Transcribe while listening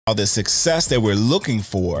how the success that we're looking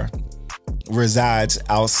for resides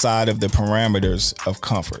outside of the parameters of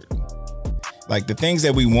comfort. Like the things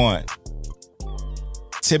that we want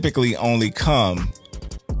typically only come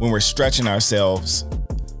when we're stretching ourselves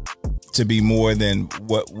to be more than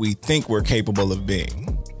what we think we're capable of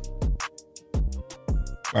being.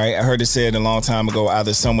 Right? I heard it said a long time ago,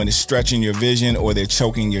 either someone is stretching your vision or they're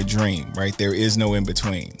choking your dream, right? There is no in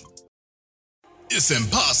between. It's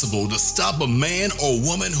impossible to stop a man or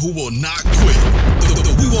woman who will not quit.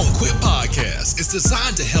 The We Won't Quit podcast is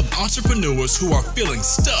designed to help entrepreneurs who are feeling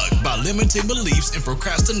stuck by limiting beliefs and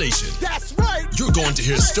procrastination. That's right. You're going to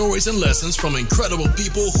hear stories and lessons from incredible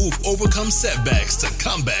people who've overcome setbacks to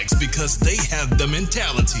comebacks because they have the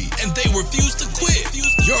mentality and they refuse to quit.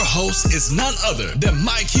 Your host is none other than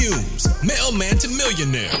Mike Humes, mailman to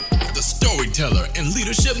millionaire, the storyteller and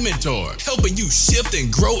leadership mentor, helping you shift and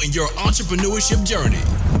grow in your entrepreneurship journey.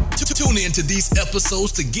 Tune into these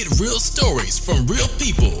episodes to get real stories from real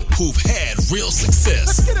people who've had real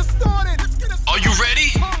success. Let's get it started. Are you ready?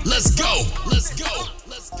 Let's go. Let's go.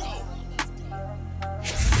 Let's go.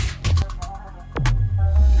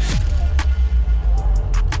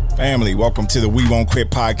 Family, welcome to the We Won't Quit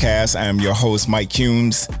podcast. I am your host, Mike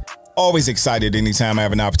Humes. Always excited anytime I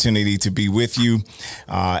have an opportunity to be with you.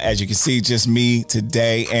 As you can see, just me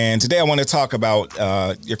today. And today I want to talk about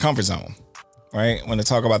your comfort zone, right? I want to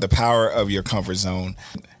talk about the power of your comfort zone,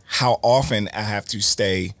 how often I have to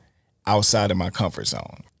stay outside of my comfort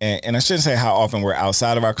zone. And I shouldn't say how often we're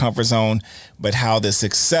outside of our comfort zone, but how the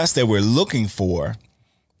success that we're looking for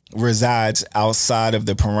resides outside of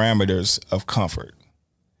the parameters of comfort.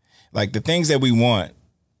 Like the things that we want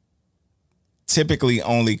typically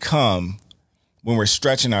only come when we're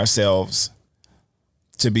stretching ourselves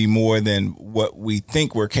to be more than what we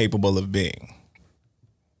think we're capable of being.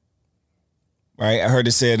 Right? I heard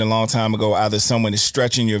it said a long time ago, either someone is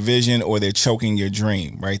stretching your vision or they're choking your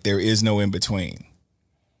dream, right? There is no in between.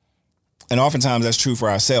 And oftentimes that's true for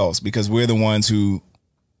ourselves because we're the ones who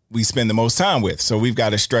we spend the most time with. So we've got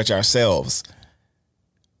to stretch ourselves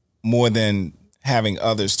more than having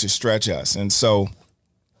others to stretch us. And so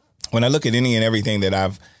when I look at any and everything that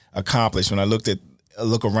I've accomplished, when I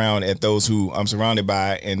look around at those who I'm surrounded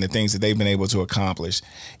by and the things that they've been able to accomplish,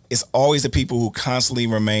 it's always the people who constantly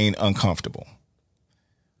remain uncomfortable,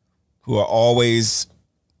 who are always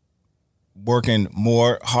working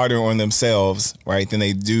harder on themselves, right, than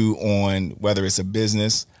they do on whether it's a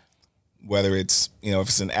business, whether it's, if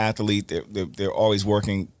it's an athlete, they're always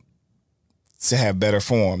working to have better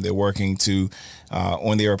form. They're working to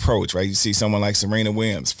on their approach, right? You see someone like Serena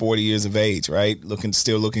Williams, 40 years of age, right?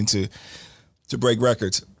 Still looking to break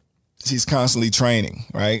records. She's constantly training,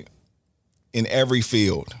 right? In every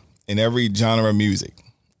field, in every genre of music,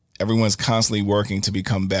 everyone's constantly working to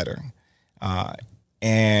become better.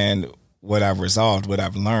 And what I've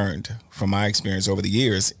learned from my experience over the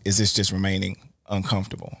years is it's just remaining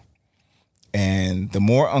uncomfortable. And the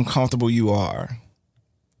more uncomfortable you are,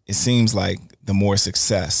 it seems like the more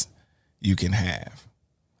success you can have.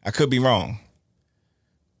 I could be wrong,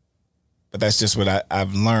 but that's just what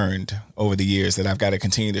I've learned over the years, that I've got to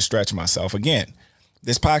continue to stretch myself. Again,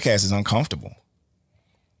 this podcast is uncomfortable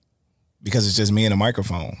because it's just me and a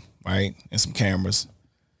microphone, right? And some cameras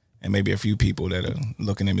and maybe a few people that are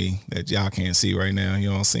looking at me that y'all can't see right now. You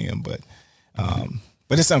don't see them, but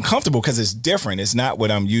it's uncomfortable because it's different. It's not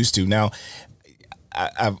what I'm used to. Now,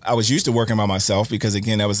 I was used to working by myself because,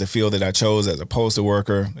 again, that was the field that I chose as a postal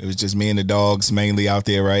worker. It was just me and the dogs mainly out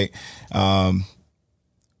there, right? And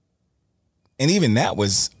even that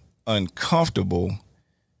was uncomfortable,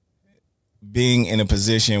 being in a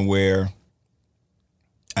position where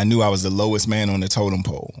I knew I was the lowest man on the totem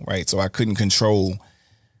pole, right? So I couldn't control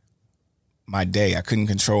my day. I couldn't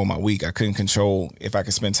control my week. I couldn't control if I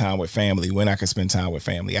could spend time with family, when I could spend time with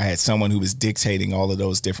family. I had someone who was dictating all of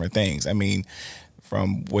those different things. I mean,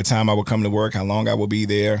 from what time I would come to work, how long I would be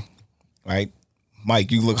there, right? Mike,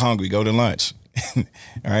 you look hungry, go to lunch, all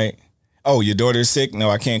right? Oh, your daughter's sick? No,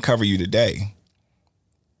 I can't cover you today.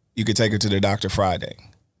 You could take her to the doctor Friday.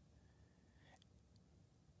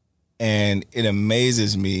 And it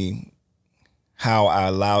amazes me how I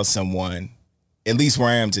allowed someone, at least where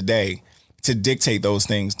I am today, to dictate those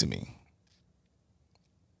things to me.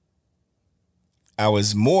 I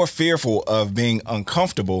was more fearful of being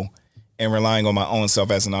uncomfortable and relying on my own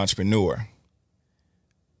self as an entrepreneur.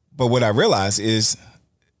 But what I realized is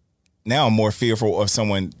now I'm more fearful of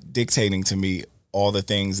someone dictating to me all the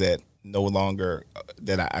things that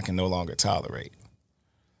I can no longer tolerate.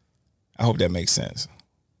 I hope that makes sense.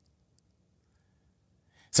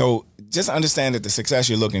 So just understand that the success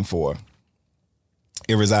you're looking for,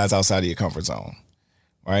 it resides outside of your comfort zone,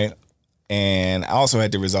 right? And I also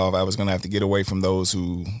had to resolve I was going to have to get away from those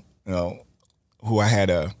who, who I had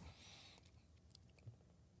a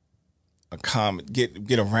common,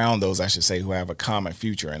 get around those, I should say, who have a common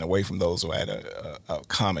future, and away from those who had a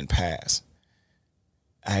common past.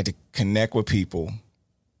 I had to connect with people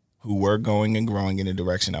who were going and growing in the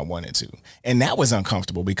direction I wanted to. And that was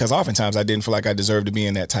uncomfortable because oftentimes I didn't feel like I deserved to be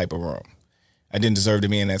in that type of room. I didn't deserve to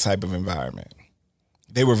be in that type of environment.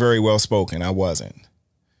 They were very well spoken. I wasn't.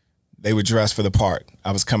 They were dressed for the part.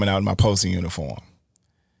 I was coming out in my posting uniform.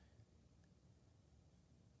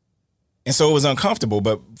 And so it was uncomfortable,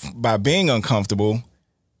 but by being uncomfortable,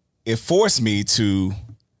 it forced me to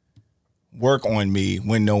work on me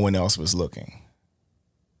when no one else was looking.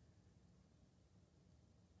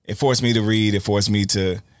 It forced me to read. It forced me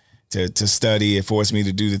to study. It forced me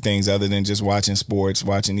to do the things other than just watching sports,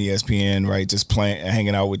 watching ESPN, right? Just playing,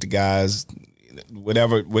 hanging out with the guys,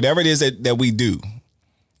 whatever it is that we do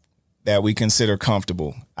that we consider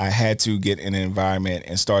comfortable. I had to get in an environment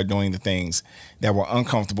and start doing the things that were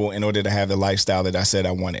uncomfortable in order to have the lifestyle that I said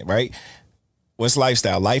I wanted, right? What's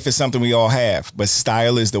lifestyle? Life is something we all have, but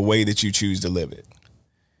style is the way that you choose to live it.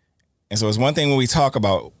 And so it's one thing when we talk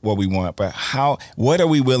about what we want, but what are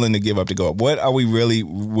we willing to give up to go up? What are we really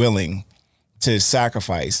willing to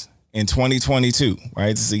sacrifice in 2022, right?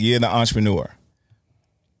 This is the year of the entrepreneur.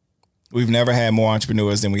 We've never had more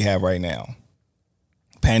entrepreneurs than we have right now.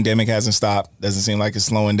 Pandemic hasn't stopped. Doesn't seem like it's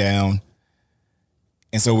slowing down.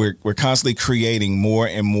 And so we're constantly creating more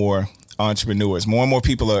and more entrepreneurs. More and more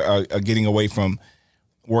people are getting away from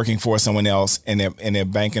working for someone else, and they're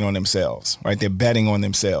banking on themselves, right? They're betting on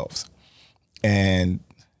themselves. And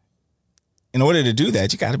in order to do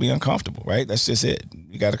that, you got to be uncomfortable, right? That's just it.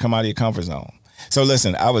 You got to come out of your comfort zone. So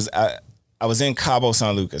listen, I was in Cabo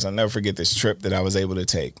San Lucas. I'll never forget this trip that I was able to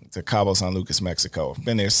take to Cabo San Lucas, Mexico. I've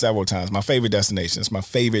been there several times. My favorite destination. It's my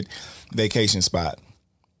favorite vacation spot.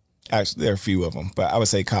 Actually, there are a few of them, but I would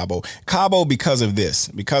say Cabo. Cabo because of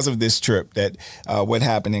this trip, that what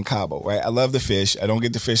happened in Cabo, right? I love to fish. I don't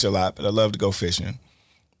get to fish a lot, but I love to go fishing.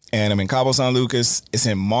 And I'm in Cabo San Lucas. It's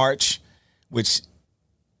in March, which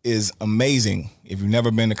is amazing. If you've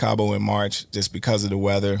never been to Cabo in March, just because of the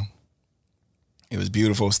weather, it was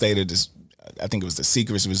beautiful. Stayed at this, I think it was the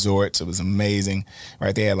Secrets Resort, so it was amazing,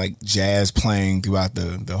 right? They had like jazz playing throughout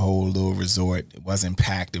the whole little resort. It wasn't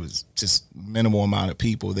packed. It was just minimal amount of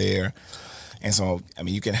people there. And so, I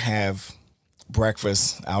mean, you can have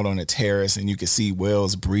breakfast out on a terrace and you could see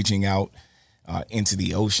whales breaching out into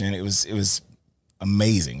the ocean. It was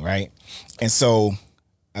amazing, right? And so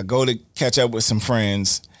I go to catch up with some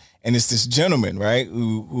friends, and it's this gentleman, right,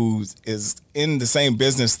 who is in the same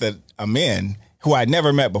business that I'm in, who I'd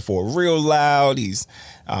never met before. Real loud. He's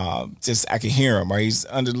I can hear him, right? He's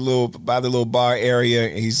by the little bar area.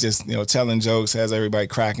 And he's just, telling jokes, has everybody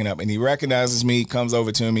cracking up. And he recognizes me, comes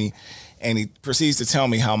over to me, and he proceeds to tell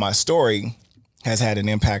me how my story has had an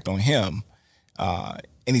impact on him. And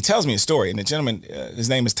he tells me a story. And the gentleman, his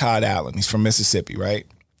name is Todd Allen. He's from Mississippi, right?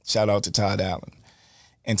 Shout out to Todd Allen.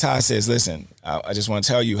 And Todd says, listen, I just want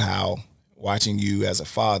to tell you how watching you as a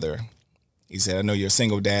father, he said, I know you're a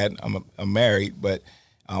single dad, I'm married, but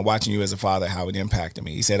watching you as a father, how it impacted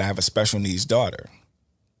me. He said, I have a special needs daughter.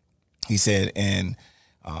 He said, and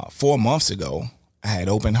 4 months ago, I had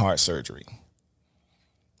open heart surgery.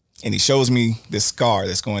 And he shows me this scar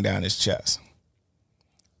that's going down his chest.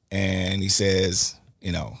 And he says,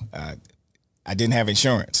 I didn't have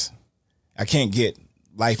insurance. I can't get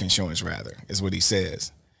life insurance, rather, is what he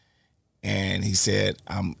says. And he said,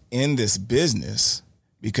 I'm in this business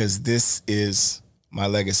because this is my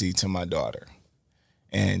legacy to my daughter.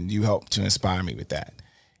 And you helped to inspire me with that.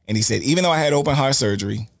 And he said, even though I had open heart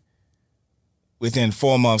surgery, within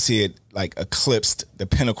 4 months, he had eclipsed the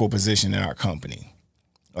pinnacle position in our company,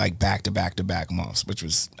 back to back months, which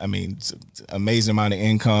was, it's an amazing amount of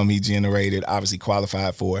income he generated, obviously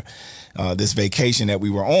qualified for this vacation that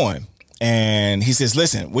we were on. And he says,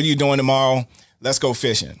 listen, what are you doing tomorrow? Let's go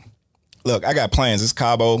fishing. Look, I got plans. It's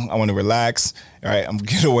Cabo. I want to relax. All right, I'm going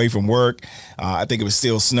to get away from work. I think it was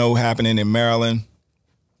still snow happening in Maryland.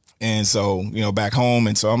 And so, back home.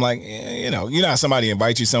 And so I'm like, you know how somebody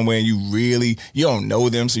invites you somewhere and you don't know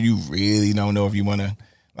them. So you really don't know if you want to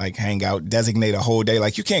hang out, designate a whole day.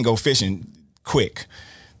 You can't go fishing quick.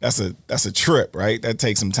 That's a trip, right? That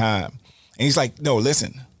takes some time. And he's like, no,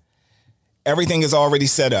 listen, everything is already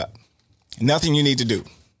set up. Nothing you need to do.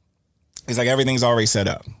 It's like everything's already set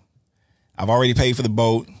up. I've already paid for the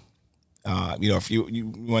boat. If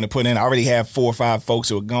you want to put in, I already have 4 or 5 folks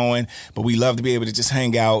who are going, but we love to be able to just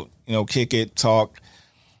hang out, kick it, talk.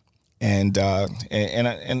 And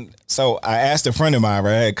so I asked a friend of mine,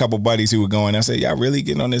 right? I had a couple buddies who were going. I said, y'all really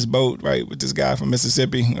getting on this boat, right, with this guy from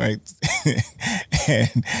Mississippi, right?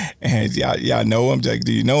 and y'all know him? Like,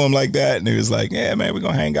 do you know him like that? And he was like, yeah, man, we're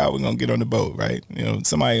going to hang out. We're going to get on the boat, right? You know,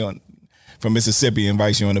 somebody from Mississippi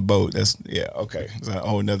invites you on the boat. That's, yeah, okay. It's a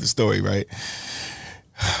whole nother story, right?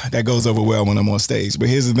 That goes over well when I'm on stage. But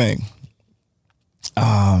here's the thing.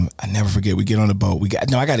 I never forget, we get on the boat.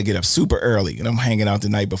 I got to get up super early, and I'm hanging out the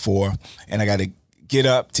night before, and I got to get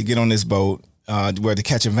up to get on this boat, where to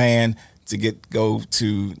catch a van to go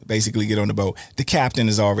to basically get on the boat. The captain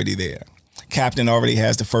is already there. Captain already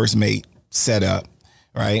has the first mate set up,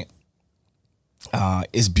 right?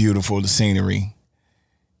 It's beautiful, the scenery.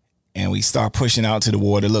 And we start pushing out to the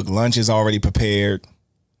water. Look, lunch is already prepared.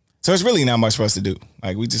 So it's really not much for us to do.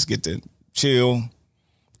 Like, we just get to chill,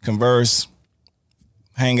 converse,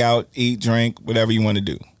 hang out, eat, drink, whatever you want to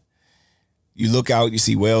do. You look out, you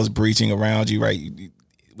see whales breaching around you, right?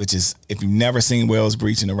 Which is, if you've never seen whales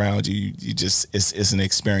breaching around you, it's an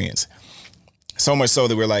experience. So much so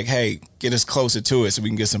that we're like, hey, get us closer to it so we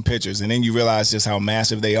can get some pictures. And then you realize just how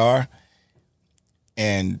massive they are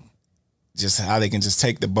and just how they can just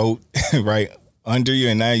take the boat right under you.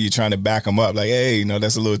 And now you're trying to back them up like, hey, no,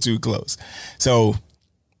 that's a little too close. So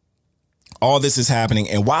all this is happening.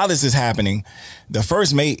 And while this is happening, the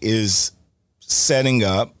first mate is setting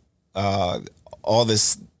up all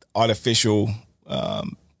this artificial,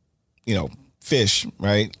 fish,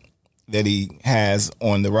 right, that he has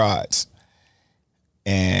on the rods.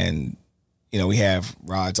 And, we have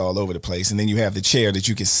rods all over the place. And then you have the chair that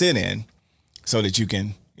you can sit in so that you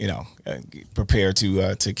can, prepare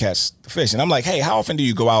to catch the fish. And I'm like, hey, how often do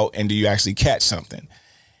you go out and do you actually catch something?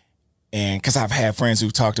 And because I've had friends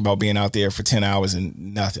who've talked about being out there for 10 hours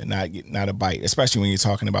and nothing, not a bite, especially when you're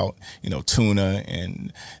talking about, tuna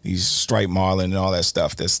and these striped marlin and all that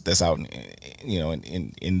stuff that's out,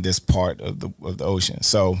 in this part of the ocean.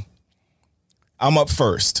 So I'm up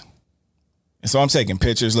first. And so I'm taking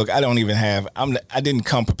pictures. Look, I didn't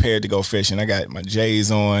come prepared to go fishing. I got my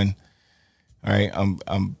J's on. All right.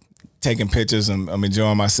 I'm taking pictures. I'm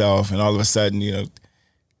enjoying myself. And all of a sudden,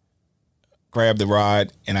 grab the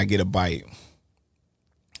rod and I get a bite.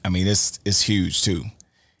 I mean, it's huge too.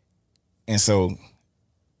 And so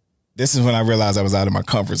this is when I realized I was out of my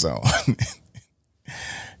comfort zone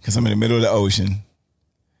because I'm in the middle of the ocean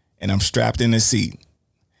and I'm strapped in the seat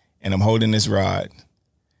and I'm holding this rod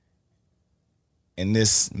and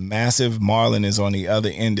this massive marlin is on the other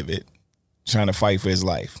end of it trying to fight for his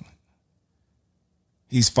life.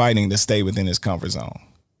 He's fighting to stay within his comfort zone.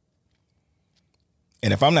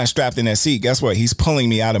 And if I'm not strapped in that seat, guess what? He's pulling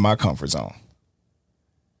me out of my comfort zone.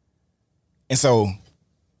 And so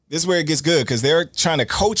this is where it gets good because they're trying to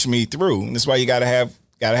coach me through. And that's why you gotta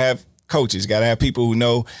have coaches, gotta have people who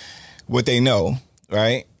know what they know,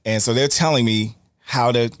 right? And so they're telling me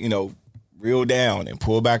how to, reel down and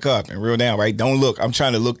pull back up and reel down, right? Don't look. I'm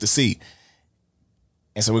trying to look to see.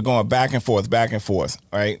 And so we're going back and forth,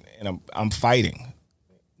 right? And I'm fighting.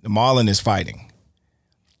 The marlin is fighting.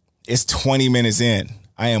 It's 20 minutes in.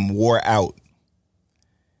 I am wore out.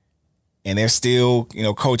 And they're still,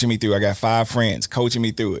 coaching me through. I got 5 friends coaching me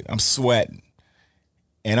through it. I'm sweating.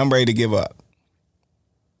 And I'm ready to give up.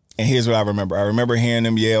 And here's what I remember. I remember hearing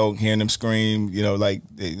them yell, hearing them scream,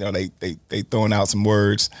 they throwing out some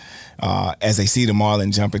words as they see the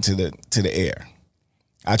marlin jump into the air.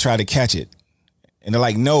 I try to catch it. And they're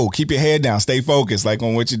like, no, keep your head down. Stay focused, like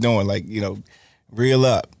on what you're doing. Like, reel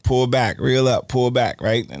up, pull back, reel up, pull back,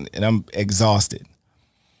 right? And I'm exhausted.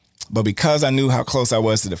 But because I knew how close I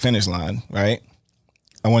was to the finish line, right,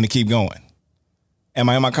 I wanted to keep going. Am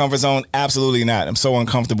I in my comfort zone? Absolutely not. I'm so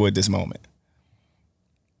uncomfortable at this moment.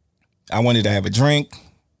 I wanted to have a drink,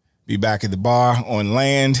 be back at the bar on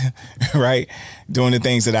land, right, doing the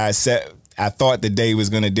things that I thought the day was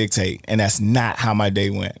going to dictate. And that's not how my day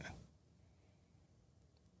went.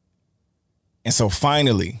 And so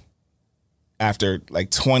finally, after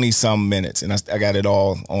like 20 some minutes, and I got it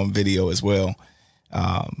all on video as well,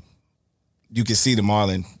 you can see the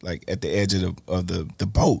marlin like at the edge of the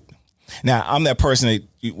boat. Now, I'm that person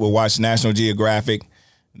that will watch National Geographic,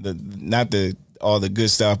 not all the good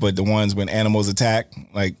stuff, but the ones when animals attack.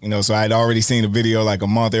 Like, so I'd already seen a video like a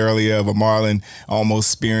month earlier of a marlin almost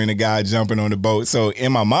spearing a guy jumping on the boat. So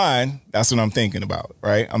in my mind, that's what I'm thinking about,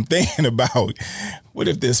 right? I'm thinking about what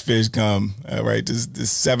if this fish come, right? This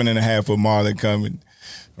 7.5 foot marlin come,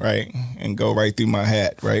 right, and go right through my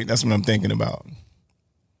hat, right? That's what I'm thinking about.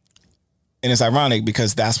 And it's ironic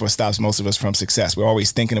because that's what stops most of us from success. We're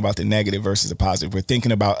always thinking about the negative versus the positive. We're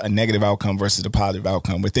thinking about a negative outcome versus a positive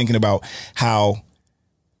outcome. We're thinking about how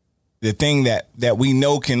the thing that we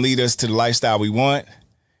know can lead us to the lifestyle we want,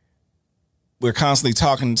 we're constantly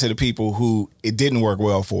talking to the people who it didn't work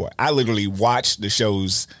well for. I literally watched the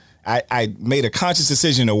shows. I made a conscious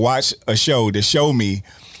decision to watch a show to show me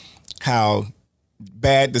how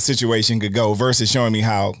bad the situation could go versus showing me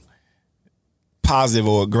how positive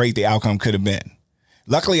or great the outcome could have been.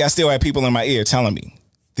 Luckily, I still had people in my ear telling me,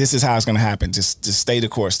 this is how it's going to happen. Just stay the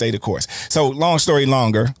course, stay the course. So long story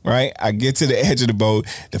longer, right? I get to the edge of the boat.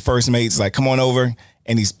 The first mate's like, come on over.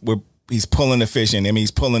 And he's pulling the fish in. I mean,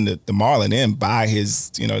 he's pulling the marlin in by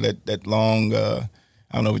his, that long, I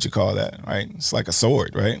don't know what you call that, right? It's like a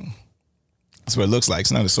sword, right? That's what it looks like.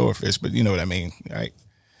 It's not a swordfish, but you know what I mean, right?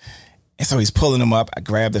 And so he's pulling them up. I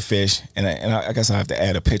grab the fish, and I guess I have to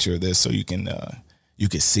add a picture of this so you can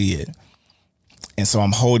see it. And so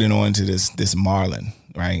I'm holding on to this marlin,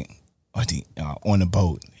 right, on the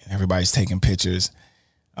boat. Everybody's taking pictures.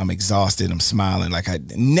 I'm exhausted. I'm smiling. Like, I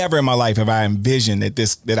never in my life have I envisioned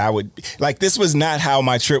that I would, like, this was not how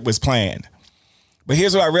my trip was planned. But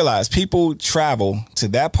here's what I realized. People travel to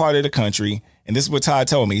that part of the country, and this is what Todd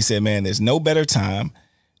told me. He said, man, there's no better time,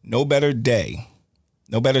 no better day,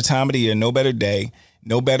 no better time of the year, no better day,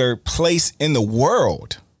 no better place in the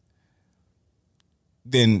world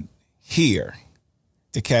than here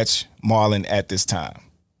to catch marlin at this time.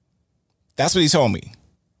 That's what he told me.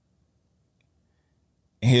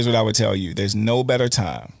 And here's what I would tell you. There's no better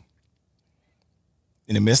time.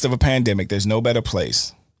 In the midst of a pandemic, there's no better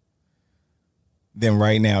place than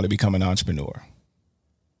right now to become an entrepreneur,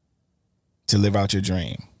 to live out your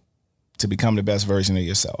dream, to become the best version of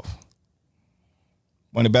yourself.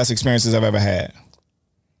 One of the best experiences I've ever had.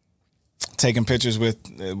 Taking pictures we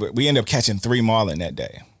ended up catching 3 marlin that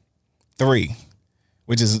day. 3,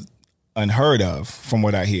 which is unheard of from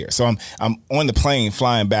what I hear. So I'm on the plane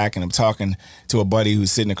flying back, and I'm talking to a buddy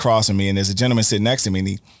who's sitting across from me, and there's a gentleman sitting next to me, and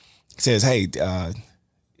he says, hey,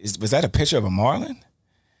 was that a picture of a marlin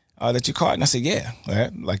that you caught? And I said, yeah,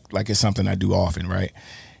 right? like it's something I do often, right?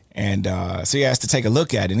 And so he asked to take a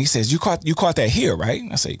look at it, and he says, you caught that here, right?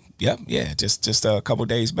 And I say, yep, yeah, just a couple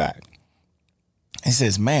days back. He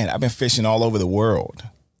says, man, I've been fishing all over the world,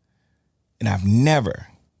 and I've never,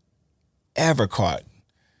 ever caught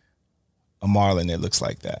a marlin that looks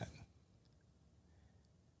like that.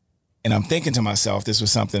 And I'm thinking to myself, this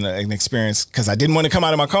was something, an experience, because I didn't want to come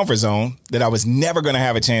out of my comfort zone that I was never going to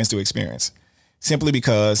have a chance to experience, simply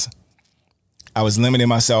because I was limiting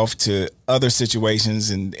myself to other situations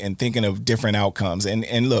and thinking of different outcomes.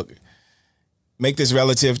 And look, make this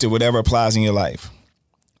relative to whatever applies in your life,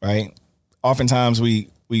 right? Oftentimes we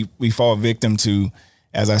fall victim to,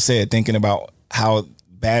 as I said, thinking about how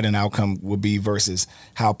bad an outcome would be versus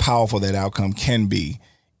how powerful that outcome can be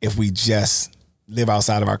if we just live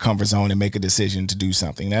outside of our comfort zone and make a decision to do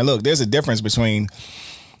something. Now, look, there's a difference between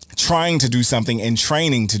trying to do something and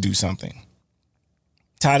training to do something.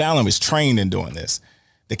 Todd Allen was trained in doing this.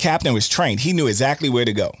 The captain was trained. He knew exactly where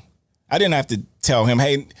to go. I didn't have to tell him,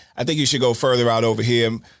 hey, I think you should go further out over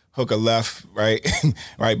here, hook a left, right,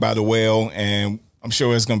 right by the whale, and I'm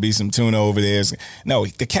sure there's going to be some tuna over there. No,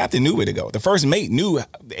 the captain knew where to go. The first mate knew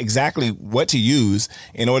exactly what to use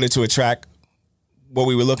in order to attract what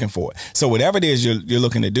we were looking for. So whatever it is you're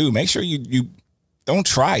looking to do, make sure you don't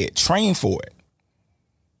try it. Train for it.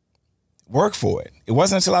 Work for it. It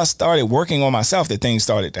wasn't until I started working on myself that things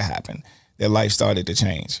started to happen, that life started to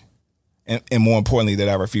change. And more importantly, that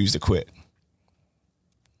I refused to quit.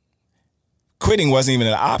 Quitting wasn't even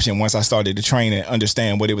an option once I started to train and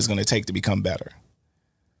understand what it was going to take to become better.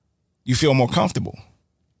 You feel more comfortable.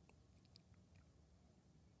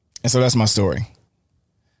 And so that's my story.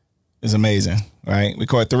 It's amazing, right? We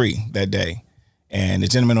caught 3 that day. And the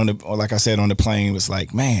gentleman like I said, on the plane was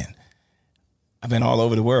like, man, I've been all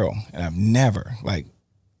over the world and I've never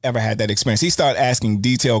ever had that experience. He started asking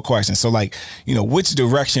detailed questions. So which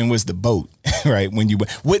direction was the boat, right?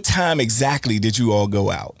 What time exactly did you all go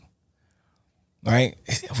out? Right?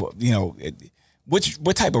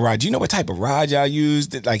 What type of rod? Do you know what type of rod y'all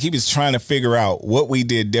used? Like, he was trying to figure out what we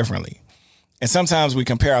did differently. And sometimes we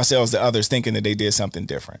compare ourselves to others thinking that they did something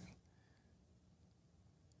different.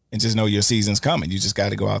 And just know your season's coming. You just got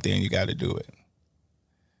to go out there and you got to do it.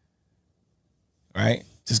 Right?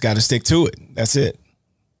 Just got to stick to it. That's it.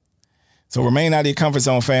 So remain out of your comfort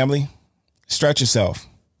zone, family. Stretch yourself.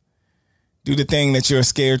 Do the thing that you're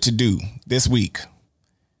scared to do this week.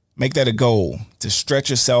 Make that a goal, to stretch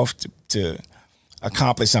yourself to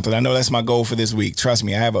accomplish something. I know that's my goal for this week. Trust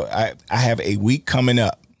me, I have a week coming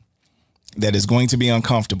up that is going to be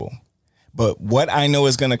uncomfortable. But what I know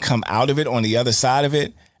is going to come out of it, on the other side of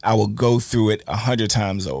it, I will go through it 100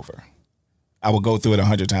 times over. I will go through it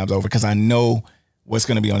 100 times over because I know what's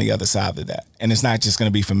going to be on the other side of that. And it's not just going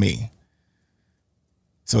to be for me.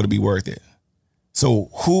 So it'll be worth it. So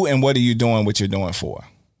who and what are you doing what you're doing for?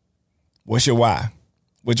 What's your why?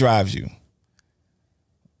 What drives you?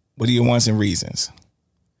 What are your wants and reasons?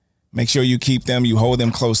 Make sure you keep them, you hold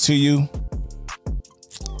them close to you.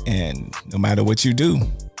 And no matter what you do,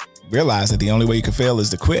 realize that the only way you can fail is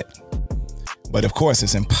to quit. But of course,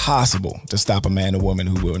 it's impossible to stop a man or woman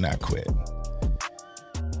who will not quit.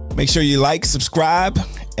 Make sure you like, subscribe,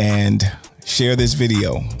 and share this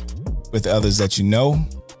video with others that you know.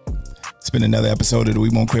 It's been another episode of the We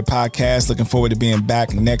Won't Quit podcast. Looking forward to being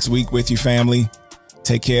back next week with you, family.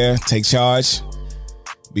 Take care, take charge,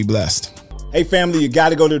 be blessed. Hey, family, you got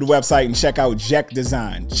to go to the website and check out Jek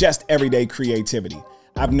Design, just everyday creativity.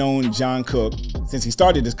 I've known John Cook since he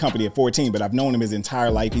started this company at 14, but I've known him his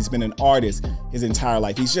entire life. He's been an artist his entire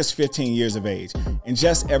life. He's just 15 years of age. And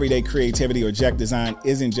Just Everyday Creativity, or Jek Design,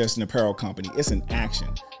 isn't just an apparel company. It's an action.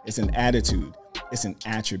 It's an attitude. It's an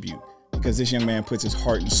attribute. Because this young man puts his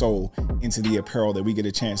heart and soul into the apparel that we get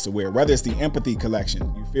a chance to wear. Whether it's the Empathy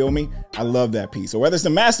collection, you feel me? I love that piece. Or whether it's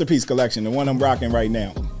the Masterpiece collection, the one I'm rocking right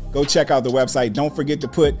now. Go check out the website. Don't forget to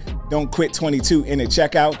put Don't Quit 22 in at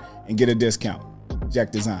checkout and get a discount.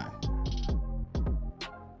 Jek Design.